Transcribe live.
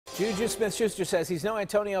JuJu Smith-Schuster says he's no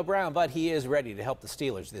Antonio Brown, but he is ready to help the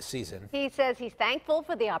Steelers this season. He says he's thankful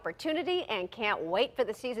for the opportunity and can't wait for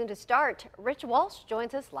the season to start. Rich Walsch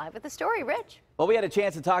joins us live with the story. Rich. Well, we had a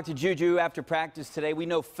chance to talk to JuJu after practice today. We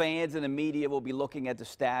know fans and the media will be looking at the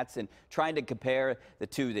stats and trying to compare the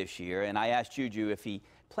two this year. And I asked JuJu if he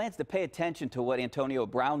plans to pay attention to what Antonio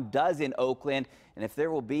Brown does in Oakland and if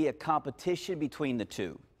there will be a competition between the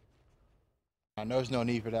two. There's no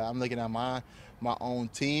need for that. I'm looking at my own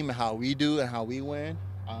team and how we do and how we win.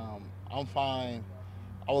 I'm fine.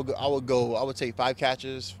 I would take 5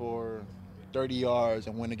 catches for 30 yards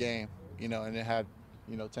and win the game, and then have,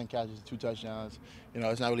 10 catches, 2 touchdowns.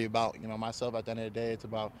 It's not really about, myself at the end of the day. It's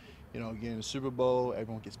about, getting the Super Bowl.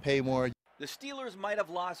 Everyone gets paid more. The Steelers might have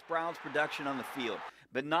lost Brown's production on the field,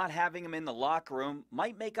 but not having him in the locker room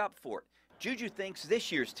might make up for it. JuJu thinks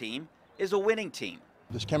this year's team is a winning team.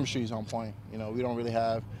 This chemistry is on point. We don't really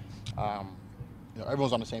have,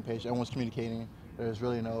 everyone's on the same page. Everyone's communicating. There's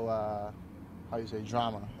really no,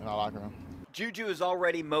 drama in our locker room. JuJu is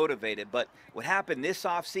already motivated, but what happened this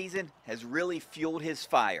offseason has really fueled his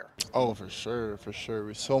fire. Oh, for sure, for sure.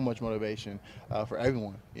 With so much motivation for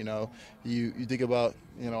everyone. You think about,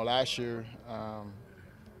 last year, having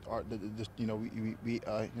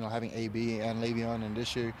AB and Le'Veon, and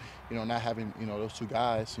this year, not having, those 2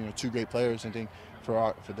 guys, 2 great players. And think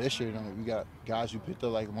for this year, we got guys who picked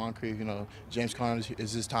up like Moncrief, James Conner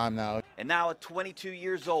is his time now. And now at 22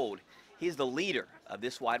 years old, he's the leader of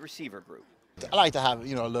this wide receiver group. I like to have,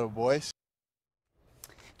 a little voice.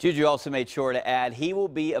 JuJu also made sure to add he will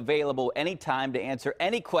be available anytime to answer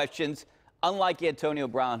any questions, unlike Antonio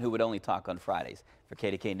Brown, who would only talk on Fridays. For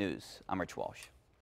KDKA News, I'm Rich Walsch.